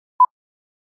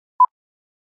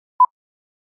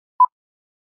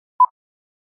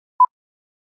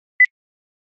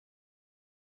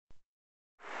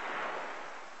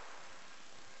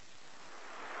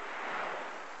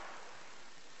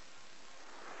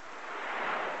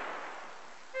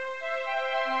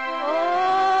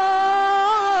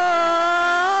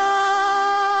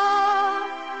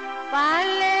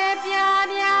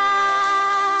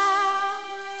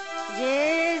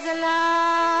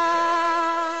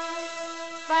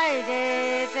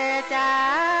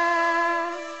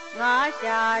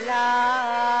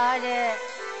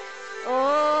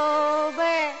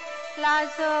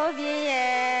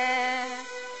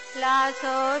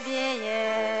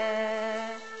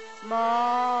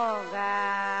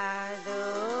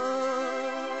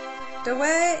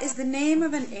Dawe is the name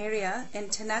of an area in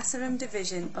Tenasserim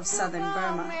division of southern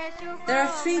Burma. There are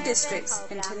 3 districts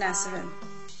in Tenasserim: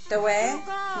 Dawe,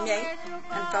 Myait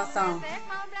and Kauthong.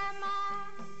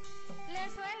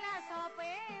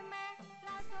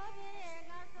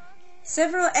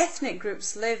 Several ethnic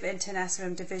groups live in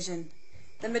Tenasserim division.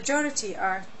 The majority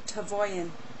are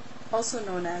Tavoyan, also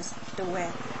known as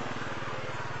Dawe.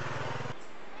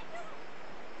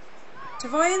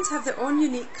 Tavoyans have their own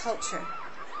unique culture,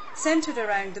 centered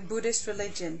around the Buddhist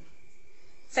religion.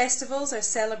 Festivals are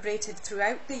celebrated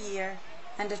throughout the year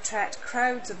and attract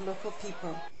crowds of local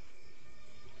people.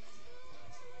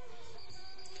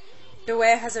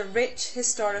 Dawe has a rich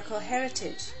historical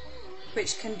heritage,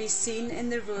 which can be seen in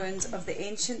the ruins of the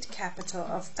ancient capital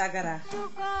of Tagara.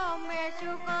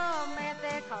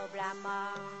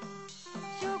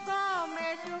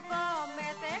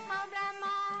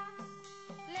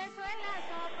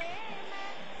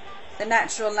 The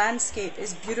natural landscape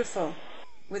is beautiful,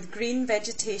 with green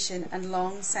vegetation and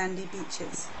long sandy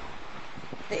beaches.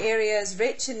 The area is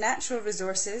rich in natural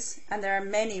resources and there are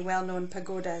many well-known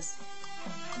pagodas.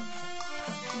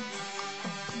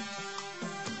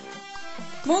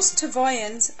 Most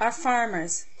Tavoyans are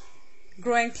farmers,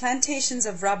 growing plantations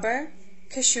of rubber,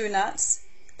 cashew nuts,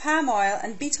 palm oil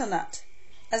and betel nut,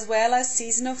 as well as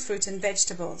seasonal fruit and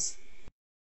vegetables.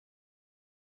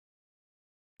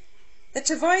 The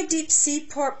Tavoy Deep Sea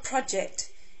Port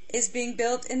project is being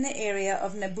built in the area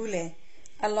of Nabule,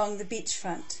 along the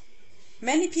beachfront.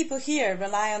 Many people here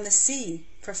rely on the sea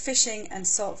for fishing and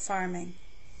salt farming.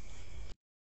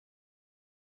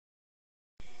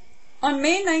 On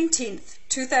May 19,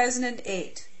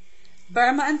 2008,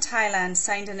 Burma and Thailand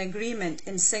signed an agreement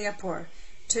in Singapore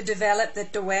to develop the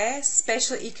Dawe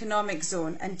Special Economic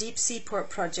Zone and Deep Sea Port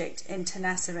project in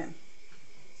Tenasserim.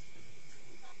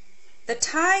 The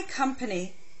Thai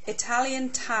company,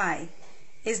 Italian Thai,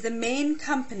 is the main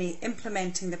company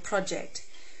implementing the project,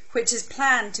 which is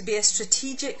planned to be a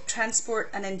strategic transport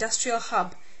and industrial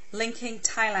hub linking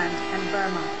Thailand and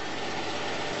Burma.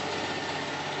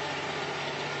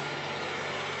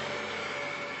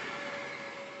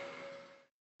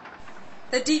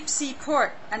 The Deep Sea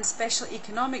Port and Special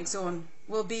Economic Zone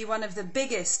will be one of the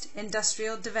biggest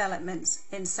industrial developments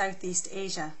in Southeast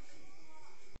Asia.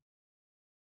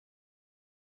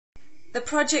 The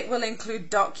project will include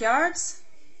dockyards,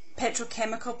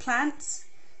 petrochemical plants,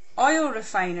 oil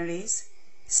refineries,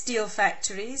 steel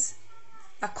factories,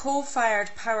 a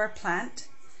coal-fired power plant,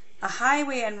 a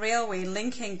highway and railway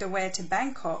linking Dawe to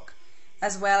Bangkok,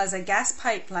 as well as a gas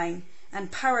pipeline and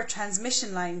power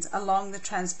transmission lines along the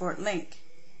transport link.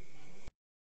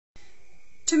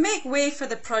 To make way for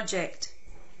the project,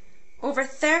 over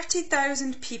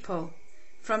 30,000 people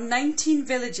from 19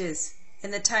 villages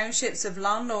in the townships of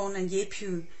Lan Lon and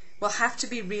Yepyu will have to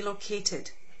be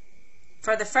relocated.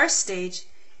 For the first stage,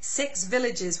 6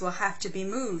 villages will have to be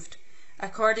moved,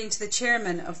 according to the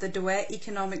chairman of the Dawe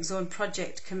Economic Zone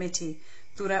Project Committee,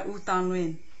 Tura U Tan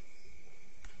Nguyen.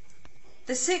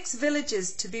 The 6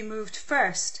 villages to be moved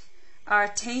first are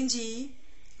Tenji,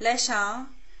 Leshan,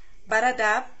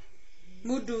 Baradab,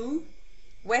 Mudu,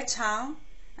 Wechang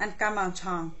and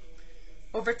Kamangchang.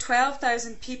 Over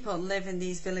 12,000 people live in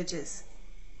these villages.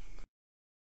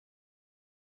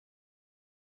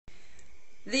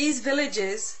 These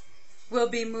villages will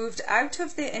be moved out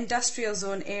of the industrial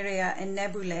zone area in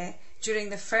Nebule during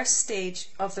the first stage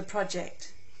of the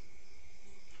project.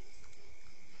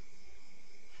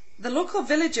 The local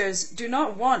villagers do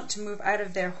not want to move out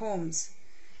of their homes.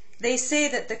 They say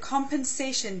that the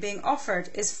compensation being offered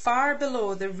is far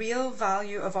below the real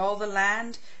value of all the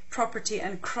land, property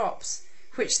and crops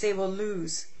which they will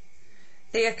lose.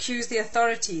 They accuse the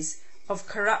authorities of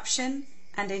corruption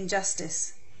and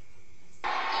injustice.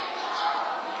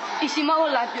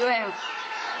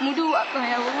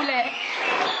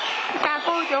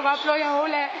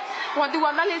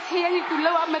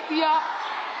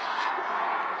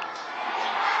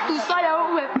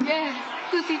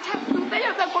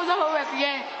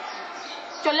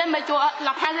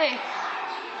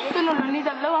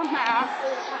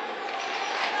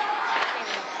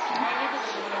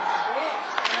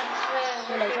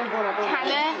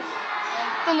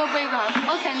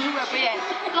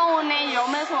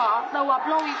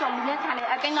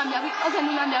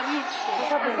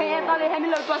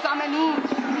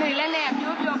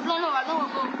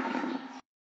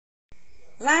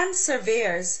 land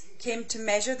surveyors came to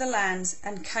measure the lands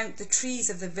and count the trees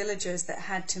of the villagers that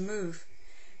had to move,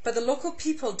 but the local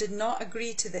people did not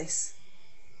agree to this.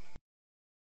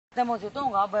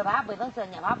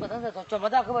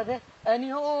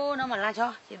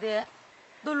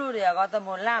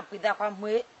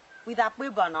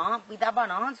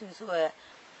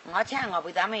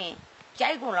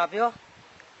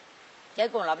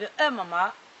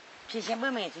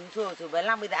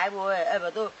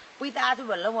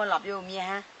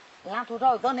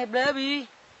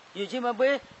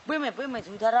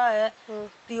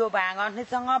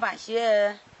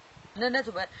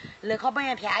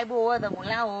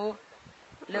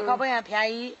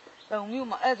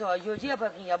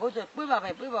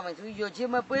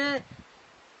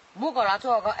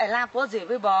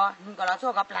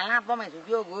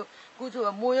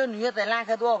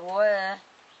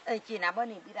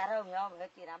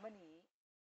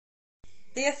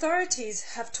 The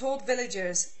authorities have told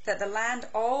villagers that the land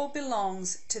all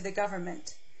belongs to the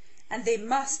government and they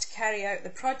must carry out the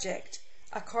project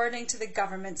according to the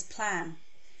government's plan.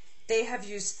 They have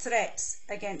used threats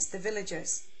against the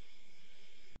villagers.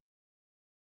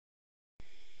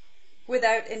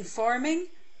 Without informing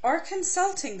or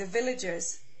consulting the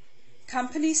villagers,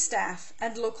 company staff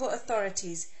and local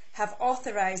authorities have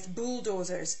authorised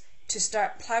bulldozers to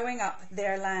start ploughing up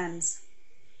their lands.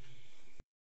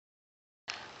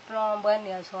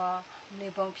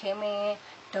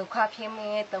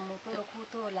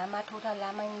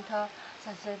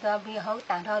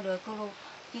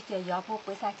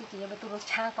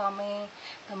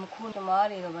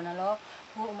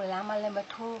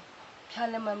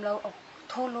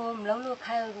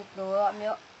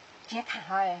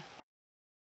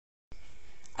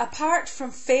 Apart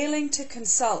from failing to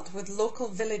consult with local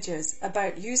villagers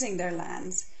about using their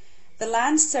lands, the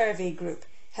Land Survey Group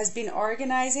has been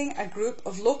organising a group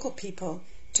of local people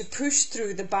to push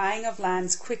through the buying of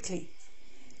lands quickly.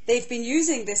 They've been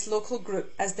using this local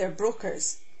group as their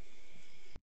brokers.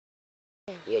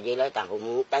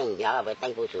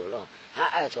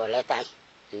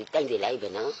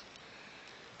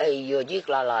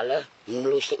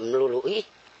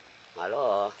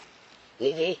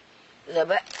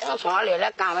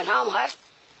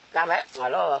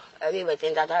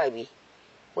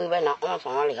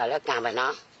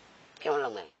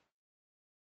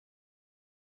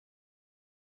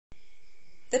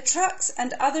 The trucks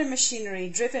and other machinery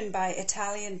driven by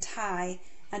Italian Thai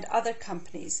and other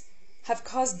companies have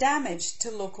caused damage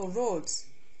to local roads.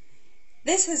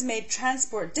 This has made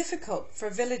transport difficult for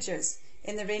villagers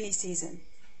in the rainy season.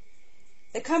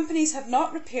 The companies have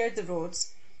not repaired the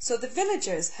roads, so the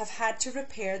villagers have had to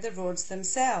repair the roads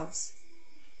themselves.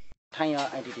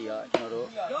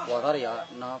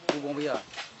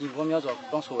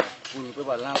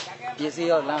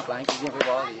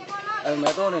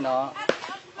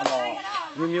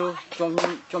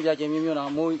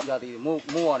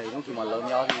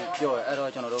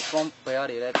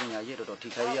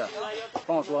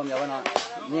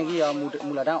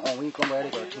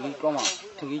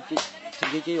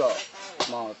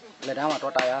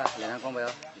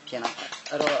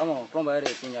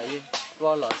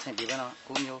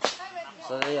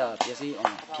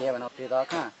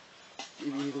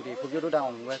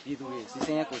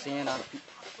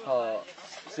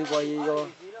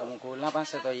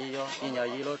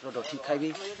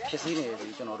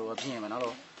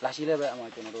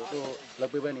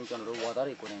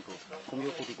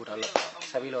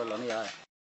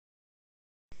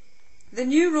 The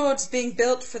new roads being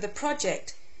built for the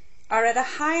project are at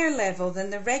a higher level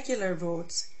than the regular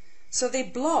roads, so they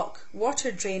block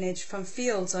water drainage from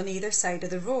fields on either side of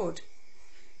the road.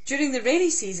 During the rainy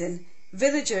season,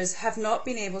 villagers have not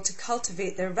been able to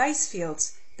cultivate their rice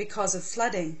fields because of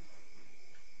flooding.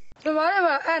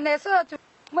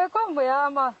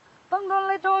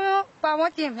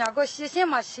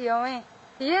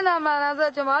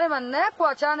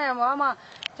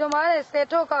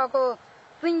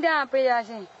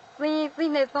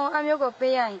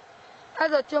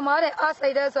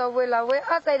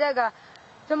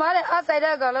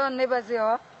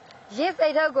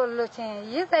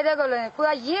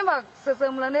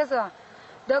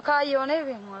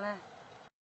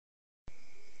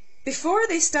 Before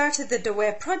they started the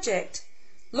DDSP project,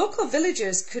 local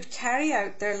villagers could carry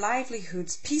out their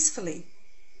livelihoods peacefully.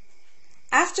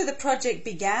 After the project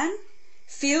began,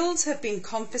 fields have been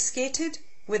confiscated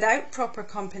without proper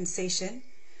compensation.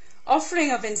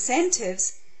 Offering of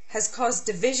incentives has caused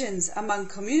divisions among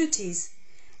communities,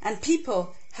 and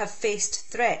people have faced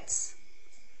threats.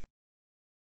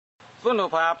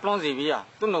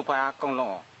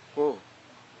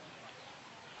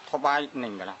 top by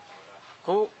Ningala.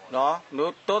 Who, no,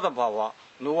 no, to the power,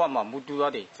 no one more,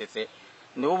 Mutuadi, says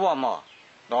no one more,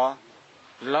 no,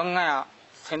 Longa,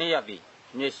 Seniadi,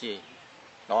 Nishi,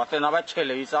 no, then about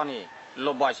Chile is on it,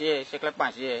 Lobashi,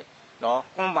 Sheklepanshi, no,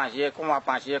 Kumbashi,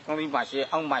 Kumapashi, Kumibashi,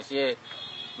 Angbashi,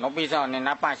 no Bizon and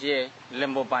Napashi,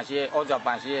 Limbo Bashi, Oza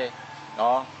Bashi,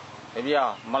 no, maybe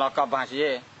a Malaka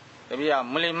Bashi, maybe a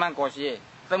Muliman Koshi,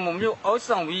 the Mumu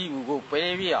also we will go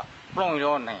pay blowing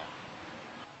your name.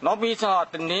 No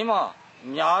Bizon, the name of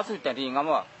Yasu that in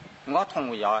Gamma, not home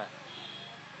we are.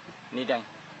 Needing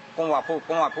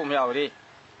Kumapu Melody,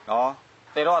 no,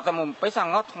 they are the moon,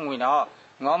 Pesang not home we know,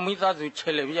 no Misa to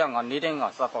Chelevian or needing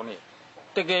a Saturday.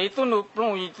 The gate to no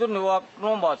plum, to no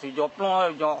plumber to your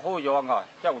plum, your whole younger,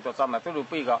 to summer to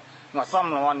bigger, not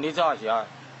someone needs us here.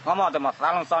 No matter my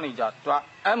silent sonny just to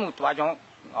Emu to a young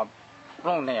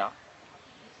plum there.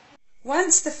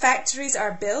 Once the factories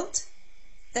are built,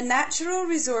 the natural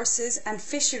resources and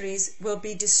fisheries will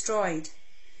be destroyed.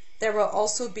 There will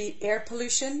also be air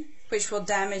pollution, which will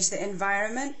damage the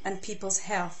environment and people's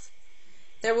health.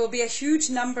 There will be a huge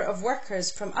number of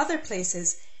workers from other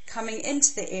places coming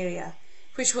into the area,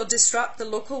 which will disrupt the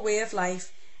local way of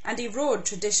life and erode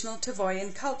traditional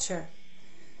Tavoyan culture.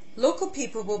 Local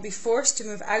people will be forced to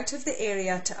move out of the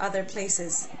area to other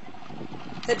places.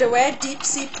 The Dawed Deep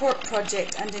Sea Port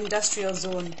Project and Industrial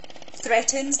Zone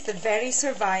threatens the very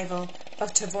survival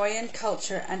of Tavoyan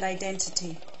culture and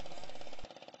identity.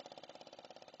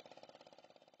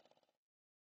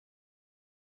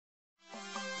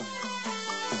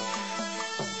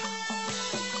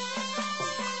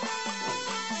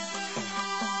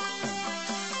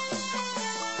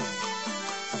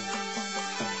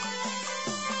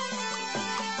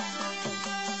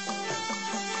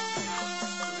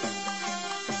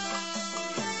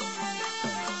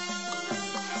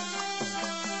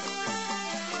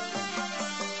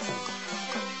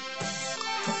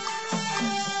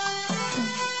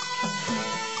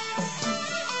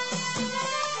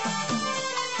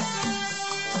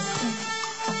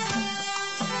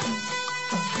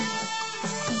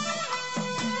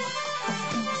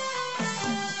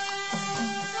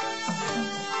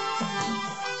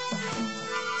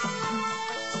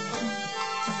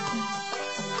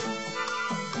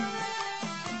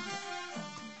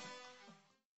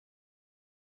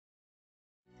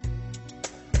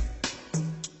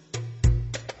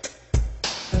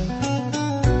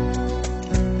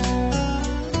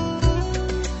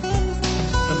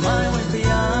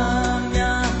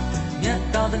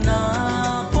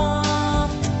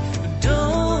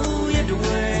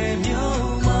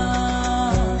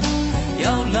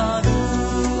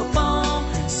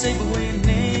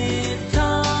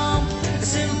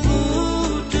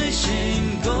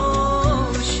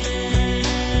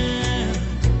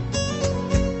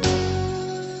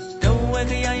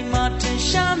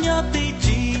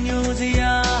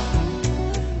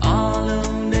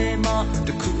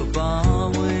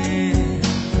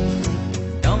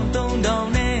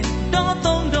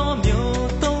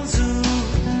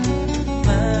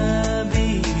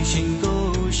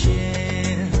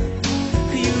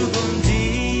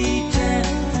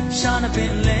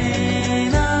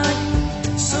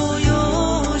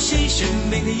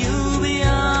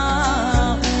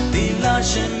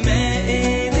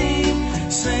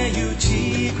 Say you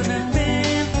cheap and a